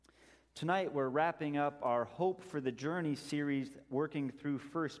Tonight we're wrapping up our Hope for the Journey series, working through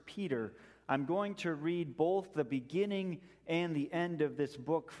 1 Peter. I'm going to read both the beginning and the end of this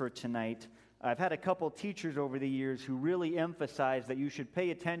book for tonight. I've had a couple teachers over the years who really emphasize that you should pay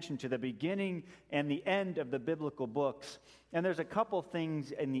attention to the beginning and the end of the biblical books. And there's a couple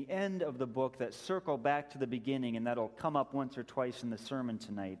things in the end of the book that circle back to the beginning, and that'll come up once or twice in the sermon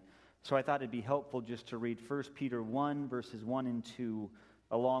tonight. So I thought it'd be helpful just to read 1 Peter 1, verses 1 and 2,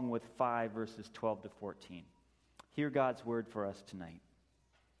 along with 5, verses 12 to 14. Hear God's word for us tonight.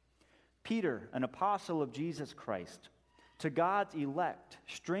 Peter, an apostle of Jesus Christ, to God's elect,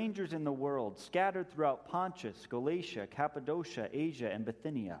 strangers in the world, scattered throughout Pontus, Galatia, Cappadocia, Asia, and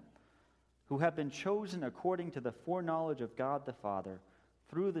Bithynia, who have been chosen according to the foreknowledge of God the Father,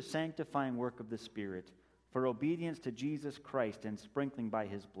 through the sanctifying work of the Spirit, for obedience to Jesus Christ and sprinkling by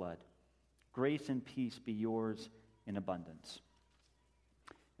his blood. Grace and peace be yours in abundance.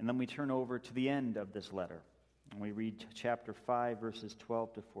 And then we turn over to the end of this letter, and we read chapter 5, verses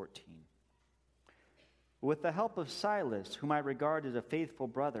 12 to 14. With the help of Silas, whom I regard as a faithful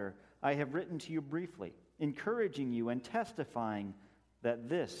brother, I have written to you briefly, encouraging you and testifying that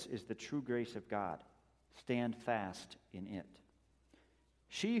this is the true grace of God. Stand fast in it.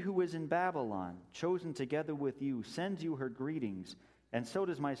 She who is in Babylon, chosen together with you, sends you her greetings, and so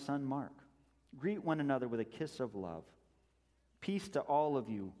does my son Mark. Greet one another with a kiss of love. Peace to all of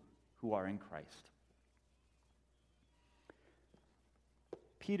you who are in Christ.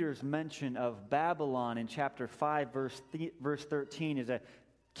 Peter's mention of Babylon in chapter 5, verse 13 is a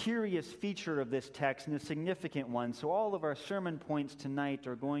curious feature of this text and a significant one. So all of our sermon points tonight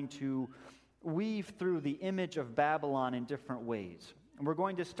are going to weave through the image of Babylon in different ways. And we're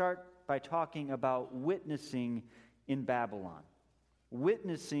going to start by talking about witnessing in Babylon.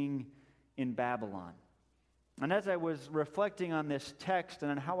 Witnessing in Babylon. And as I was reflecting on this text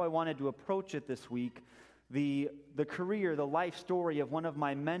and on how I wanted to approach it this week, the career, the life story of one of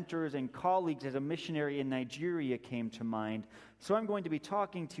my mentors and colleagues as a missionary in Nigeria came to mind. So I'm going to be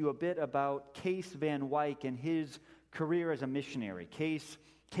talking to you a bit about Case Van Wyk and his career as a missionary. Case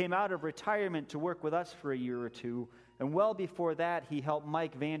came out of retirement to work with us for a year or two, and well before that, he helped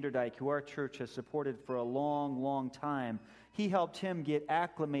Mike Vanderdyke, who our church has supported for a long, long time. He helped him get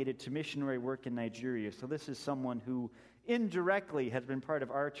acclimated to missionary work in Nigeria. So this is someone who indirectly has been part of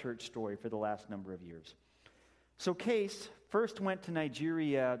our church story for the last number of years. So Case first went to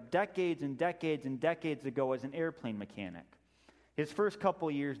Nigeria decades and decades and decades ago as an airplane mechanic. His first couple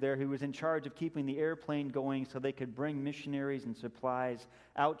years there, he was in charge of keeping the airplane going so they could bring missionaries and supplies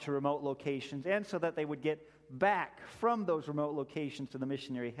out to remote locations, and so that they would get back from those remote locations to the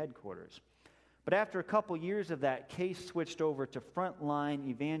missionary headquarters. But after a couple years of that, Case switched over to frontline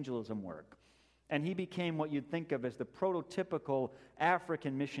evangelism work, and he became what you'd think of as the prototypical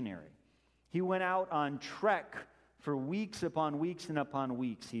African missionary. He went out on trek for weeks upon weeks and upon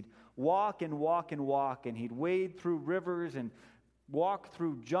weeks. He'd walk and walk and walk, and he'd wade through rivers and walk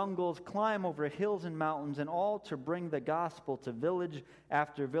through jungles, climb over hills and mountains, and all to bring the gospel to village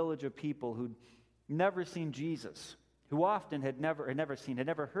after village of people who'd never seen Jesus, who often had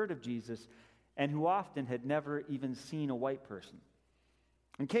never heard of Jesus, and who often had never even seen a white person.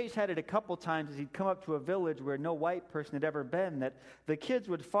 And Case had it a couple times as he'd come up to a village where no white person had ever been, that the kids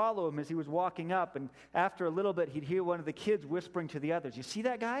would follow him as he was walking up, and after a little bit he'd hear one of the kids whispering to the others, "You see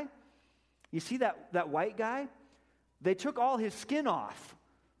that guy? You see that white guy? They took all his skin off.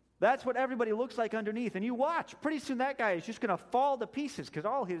 That's what everybody looks like underneath. And you watch, pretty soon that guy is just going to fall to pieces because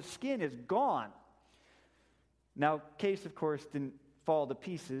all his skin is gone." Now, Case, of course, didn't fall to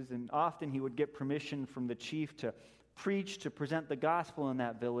pieces, and often he would get permission from the chief to preach, to present the gospel in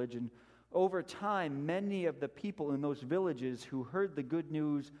that village. And over time, many of the people in those villages who heard the good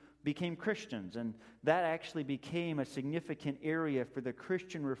news became Christians, and that actually became a significant area for the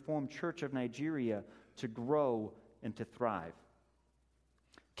Christian Reformed Church of Nigeria to grow and to thrive.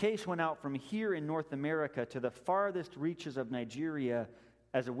 Case went out from here in North America to the farthest reaches of Nigeria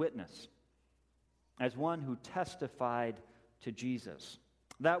as a witness, as one who testified to Jesus.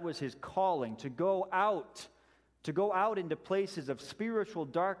 That was his calling, to go out into places of spiritual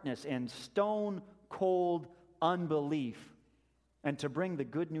darkness and stone-cold unbelief, and to bring the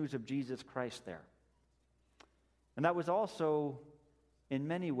good news of Jesus Christ there. And that was also, in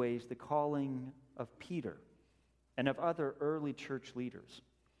many ways, the calling of Peter and of other early church leaders.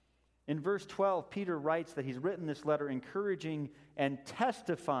 In verse 12, Peter writes that he's written this letter encouraging and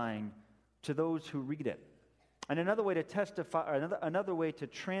testifying to those who read it. And another way to testify, or another way to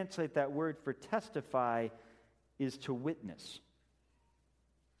translate that word for testify is to witness.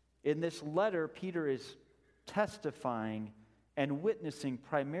 In this letter, Peter is testifying and witnessing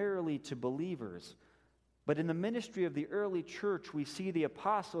primarily to believers. But in the ministry of the early church, we see the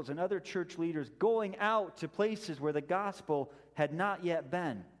apostles and other church leaders going out to places where the gospel had not yet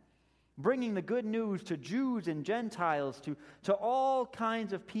been, bringing the good news to Jews and Gentiles, to all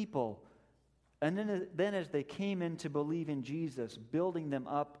kinds of people. And then as they came in to believe in Jesus, building them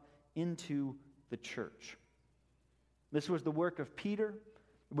up into the church. This was the work of Peter.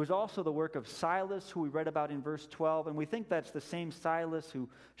 It was also the work of Silas, who we read about in verse 12, and we think that's the same Silas who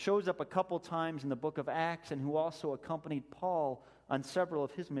shows up a couple times in the book of Acts and who also accompanied Paul on several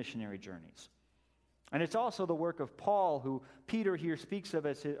of his missionary journeys. And it's also the work of Paul, who Peter here speaks of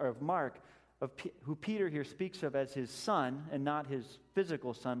as his, or of Mark, who Peter here speaks of as his son, and not his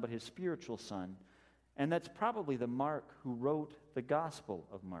physical son, but his spiritual son. And that's probably the Mark who wrote the Gospel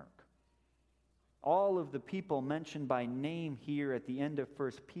of Mark. All of the people mentioned by name here at the end of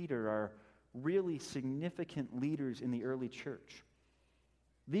 1 Peter are really significant leaders in the early church.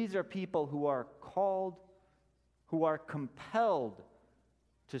 These are people who are called, who are compelled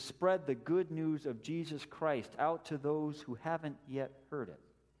to spread the good news of Jesus Christ out to those who haven't yet heard it.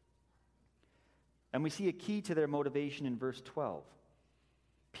 And we see a key to their motivation in verse 12.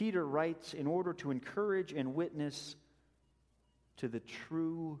 Peter writes, in order to encourage and witness to the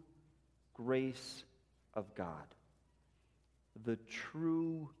true grace of God. The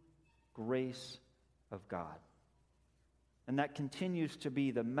true grace of God. And that continues to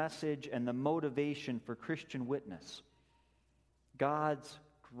be the message and the motivation for Christian witness. God's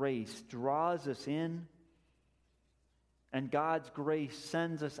grace draws us in, and God's grace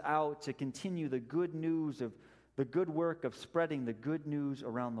sends us out to continue the good news of the good work of spreading the good news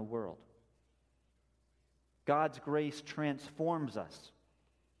around the world. God's grace transforms us.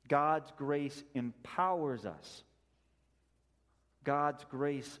 God's grace empowers us. God's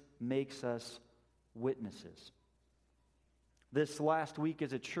grace makes us witnesses. This last week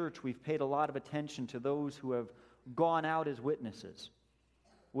as a church, we've paid a lot of attention to those who have gone out as witnesses.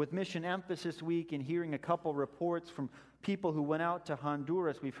 With Mission Emphasis Week and hearing a couple reports from people who went out to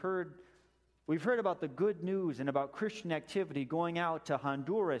Honduras, we've heard about the good news and about Christian activity going out to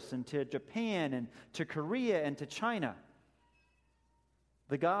Honduras and to Japan and to Korea and to China.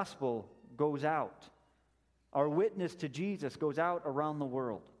 The gospel goes out. Our witness to Jesus goes out around the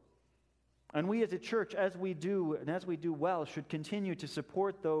world. And we as a church, as we do, and as we do well, should continue to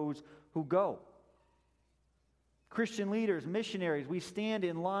support those who go. Christian leaders, missionaries, we stand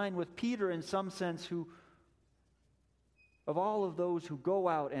in line with Peter in some sense, who, of all of those who go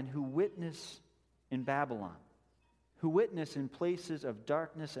out and who witness in Babylon, who witness in places of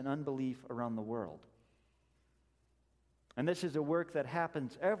darkness and unbelief around the world. And this is a work that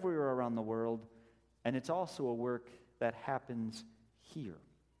happens everywhere around the world, and it's also a work that happens here.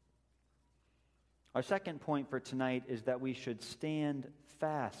 Our second point for tonight is that we should stand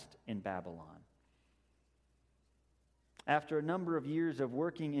fast in Babylon. After a number of years of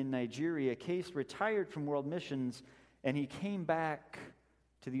working in Nigeria, Case retired from world missions, and he came back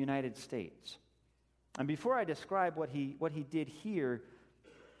to the United States. And before I describe what he did here,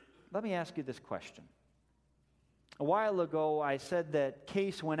 let me ask you this question. A while ago, I said that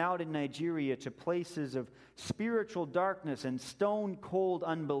Case went out in Nigeria to places of spiritual darkness and stone-cold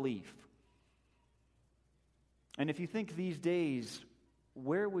unbelief. And if you think these days,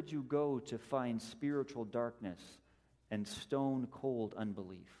 where would you go to find spiritual darkness and stone-cold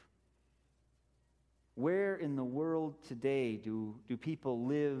unbelief? Where in the world today do people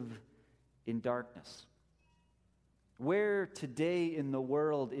live in darkness? Where today in the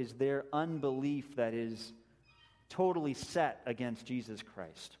world is there unbelief that is totally set against Jesus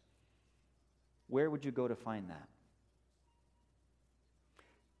Christ? Where would you go to find that?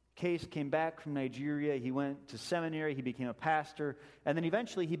 Case came back from Nigeria. He went to seminary. He became a pastor. And then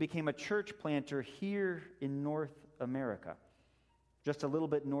eventually he became a church planter here in North America, just a little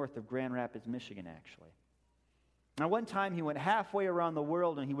bit north of Grand Rapids, Michigan, actually. Now, one time he went halfway around the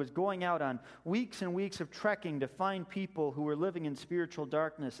world, and he was going out on weeks and weeks of trekking to find people who were living in spiritual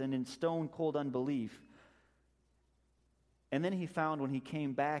darkness and in stone-cold unbelief. And then he found, when he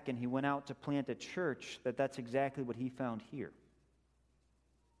came back and he went out to plant a church, that that's exactly what he found here.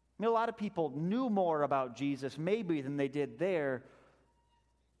 I mean, a lot of people knew more about Jesus maybe than they did there,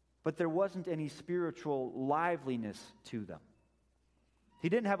 but there wasn't any spiritual liveliness to them. He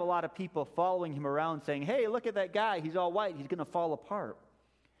didn't have a lot of people following him around saying, hey, look at that guy, he's all white, he's going to fall apart.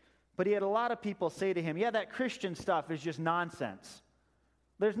 But he had a lot of people say to him, yeah, that Christian stuff is just nonsense.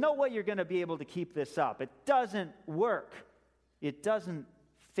 There's no way you're going to be able to keep this up. It doesn't work. It doesn't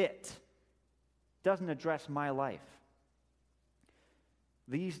fit. It doesn't address my life.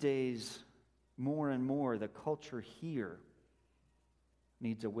 These days, more and more, the culture here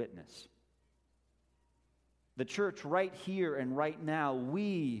needs a witness. The church right here and right now,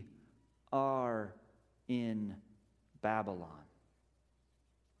 we are in Babylon.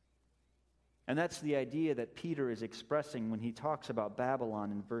 And that's the idea that Peter is expressing when he talks about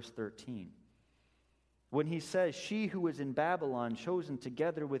Babylon in verse 13. When he says, "She who is in Babylon, chosen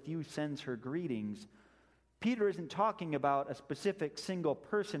together with you, sends her greetings," Peter isn't talking about a specific single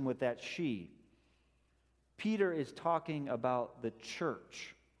person with that she. Peter is talking about the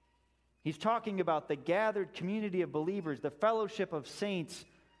church. He's talking about the gathered community of believers, the fellowship of saints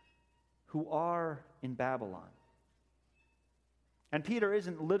who are in Babylon. And Peter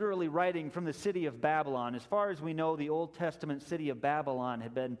isn't literally writing from the city of Babylon. As far as we know, the Old Testament city of Babylon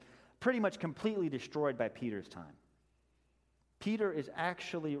had been pretty much completely destroyed by Peter's time. Peter is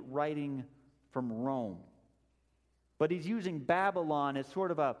actually writing from Rome. But he's using Babylon as sort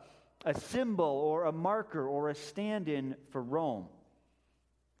of a symbol or a marker or a stand-in for Rome.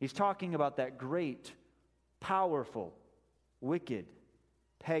 He's talking about that great, powerful, wicked,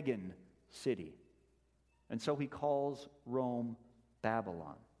 pagan city. And so he calls Rome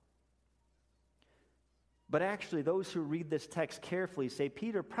Babylon. But actually, those who read this text carefully say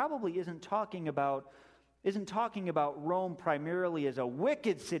Peter probably isn't talking about Rome primarily as a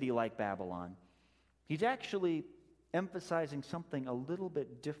wicked city like Babylon. He's actually emphasizing something a little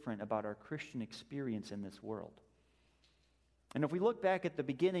bit different about our Christian experience in this world. And if we look back at the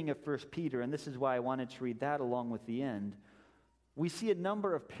beginning of 1 Peter, and this is why I wanted to read that along with the end, we see a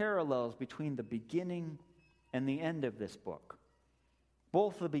number of parallels between the beginning and the end of this book.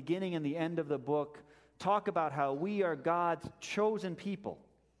 Both the beginning and the end of the book talk about how we are God's chosen people,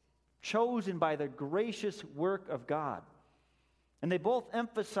 chosen by the gracious work of God. And they both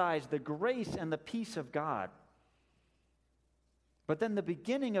emphasize the grace and the peace of God. But then the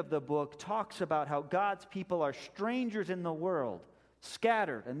beginning of the book talks about how God's people are strangers in the world,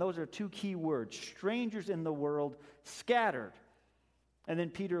 scattered. And those are two key words, strangers in the world, scattered. And then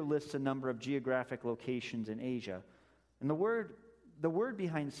Peter lists a number of geographic locations in Asia. And the word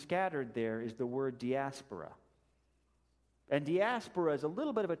behind scattered there is the word diaspora. And diaspora is a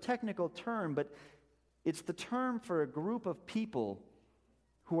little bit of a technical term, but it's the term for a group of people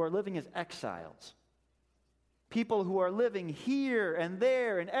who are living as exiles. People who are living here and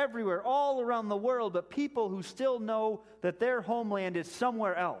there and everywhere, all around the world, but people who still know that their homeland is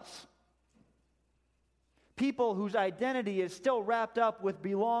somewhere else. People whose identity is still wrapped up with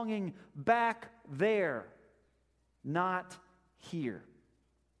belonging back there, not here.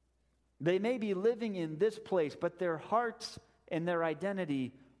 They may be living in this place, but their hearts and their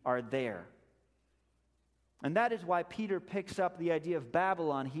identity are there. And that is why Peter picks up the idea of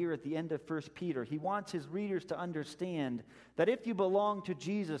Babylon here at the end of 1 Peter. He wants his readers to understand that if you belong to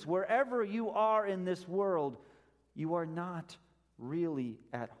Jesus, wherever you are in this world, you are not really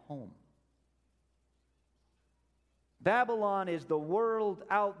at home. Babylon is the world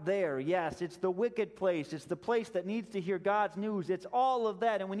out there. Yes, it's the wicked place. It's the place that needs to hear God's news. It's all of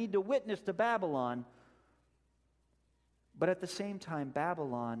that, and we need to witness to Babylon. But at the same time,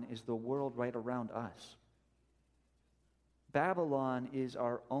 Babylon is the world right around us. Babylon is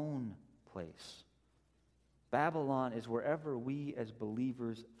our own place. Babylon is wherever we as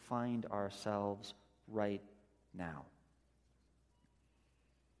believers find ourselves right now.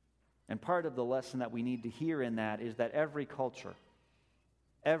 And part of the lesson that we need to hear in that is that every culture,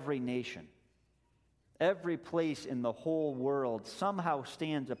 every nation, every place in the whole world somehow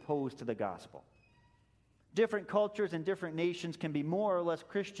stands opposed to the gospel. Different cultures and different nations can be more or less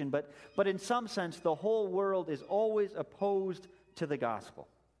Christian, but in some sense, the whole world is always opposed to the gospel.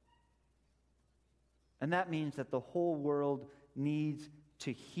 And that means that the whole world needs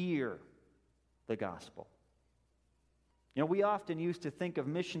to hear the gospel. You know, we often used to think of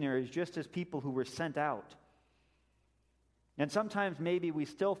missionaries just as people who were sent out. And sometimes maybe we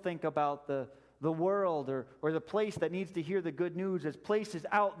still think about the world or the place that needs to hear the good news as places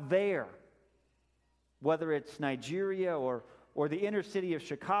out there. Whether it's Nigeria or the inner city of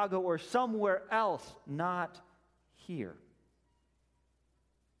Chicago or somewhere else, not here.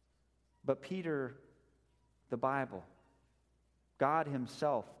 But Peter, the Bible, God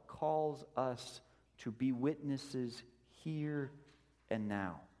himself calls us to be witnesses here and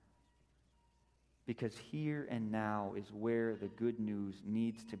now. Because here and now is where the good news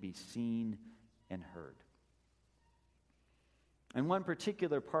needs to be seen and heard. And one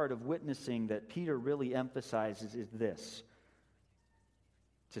particular part of witnessing that Peter really emphasizes is this: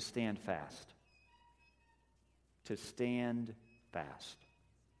 to stand fast. To stand fast.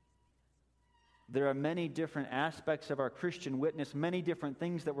 There are many different aspects of our Christian witness, many different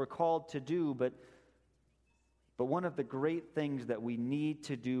things that we're called to do, but But one of the great things that we need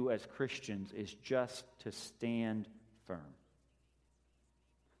to do as Christians is just to stand firm.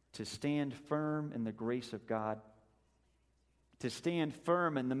 To stand firm in the grace of God. To stand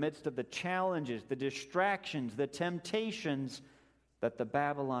firm in the midst of the challenges, the distractions, the temptations that the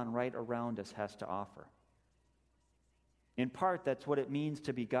Babylon right around us has to offer. In part, that's what it means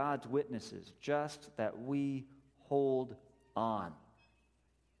to be God's witnesses, just that we hold on.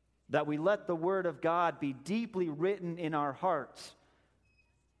 That we let the Word of God be deeply written in our hearts.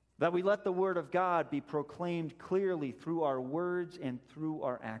 That we let the Word of God be proclaimed clearly through our words and through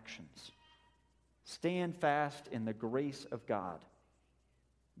our actions. Stand fast in the grace of God.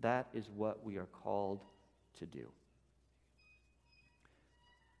 That is what we are called to do.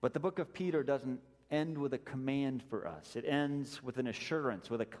 But the book of Peter doesn't end with a command for us. It ends with an assurance,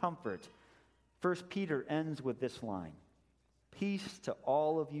 with a comfort. 1 Peter ends with this line: peace to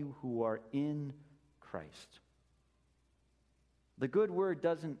all of you who are in Christ. The good word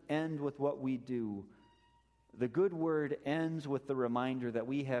doesn't end with what we do. The good word ends with the reminder that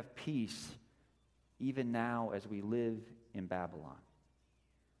we have peace even now as we live in Babylon.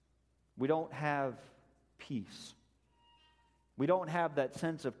 We don't have peace. We don't have that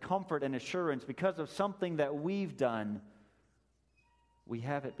sense of comfort and assurance because of something that we've done. We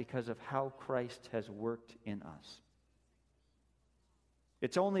have it because of how Christ has worked in us.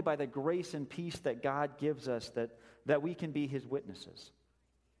 It's only by the grace and peace that God gives us that we can be His witnesses.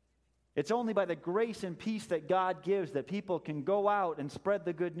 It's only by the grace and peace that God gives that people can go out and spread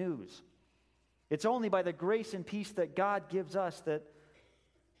the good news. It's only by the grace and peace that God gives us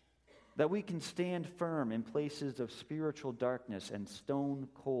that we can stand firm in places of spiritual darkness and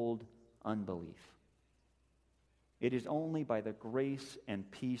stone-cold unbelief. It is only by the grace and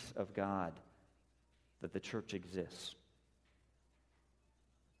peace of God that the church exists.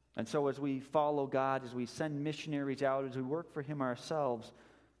 And so as we follow God, as we send missionaries out, as we work for Him ourselves,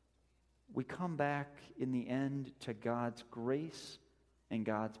 we come back in the end to God's grace and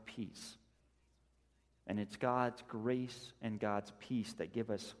God's peace. And it's God's grace and God's peace that give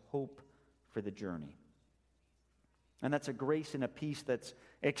us hope for the journey. And that's a grace and a peace that's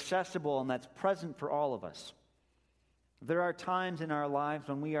accessible and that's present for all of us. There are times in our lives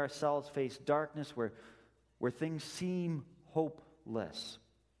when we ourselves face darkness, where things seem hopeless.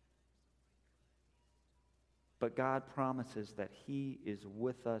 But God promises that He is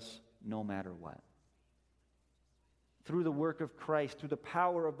with us no matter what. Through the work of Christ, through the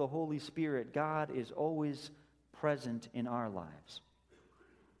power of the Holy Spirit, God is always present in our lives.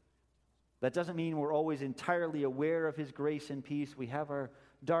 That doesn't mean we're always entirely aware of His grace and peace. We have our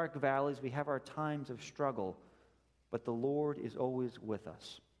dark valleys, we have our times of struggle, but the Lord is always with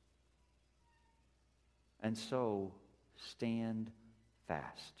us. And so, stand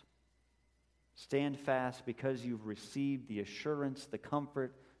fast. Stand fast because you've received the assurance, the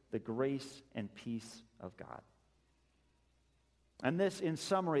comfort, the grace, and peace of God. And this, in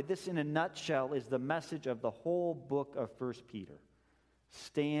summary, this in a nutshell, is the message of the whole book of 1 Peter.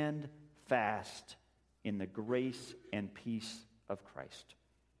 Stand fast in the grace and peace of Christ.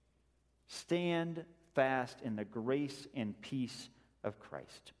 Stand fast in the grace and peace of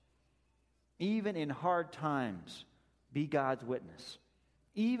Christ. Even in hard times, be God's witness.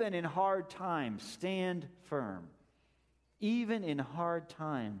 Even in hard times, stand firm. Even in hard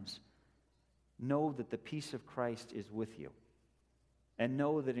times, know that the peace of Christ is with you. And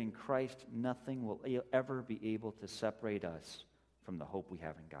know that in Christ, nothing will ever be able to separate us from the hope we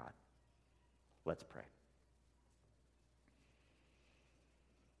have in God. Let's pray.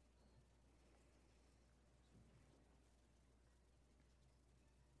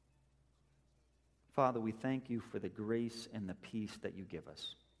 Father, we thank you for the grace and the peace that you give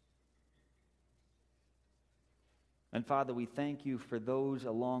us. And Father, we thank you for those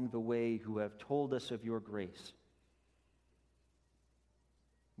along the way who have told us of your grace.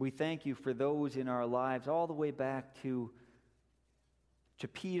 We thank you for those in our lives all the way back to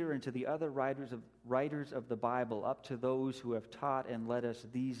Peter and to the other writers of the Bible, up to those who have taught and led us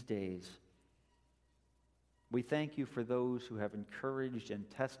these days. We thank you for those who have encouraged and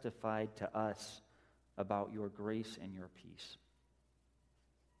testified to us about your grace and your peace.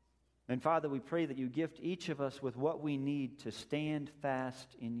 And Father, we pray that you gift each of us with what we need to stand fast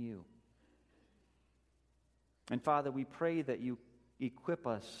in you. And Father, we pray that you equip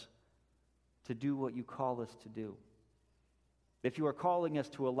us to do what you call us to do. If you are calling us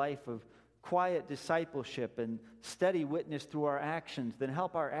to a life of quiet discipleship and steady witness through our actions, then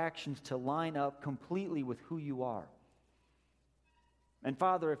help our actions to line up completely with who you are. And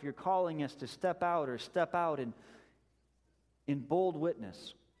Father, if you're calling us to step out in bold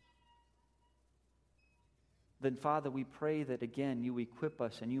witness, then Father, we pray that again you equip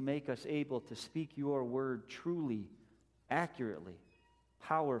us and you make us able to speak your word truly, accurately,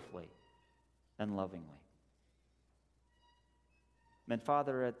 powerfully, and lovingly. And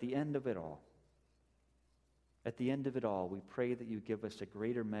Father, at the end of it all, we pray that you give us a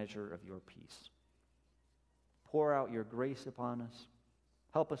greater measure of your peace. Pour out your grace upon us.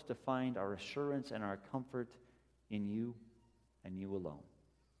 Help us to find our assurance and our comfort in you and you alone.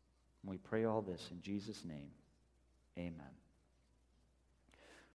 And we pray all this in Jesus' name. Amen.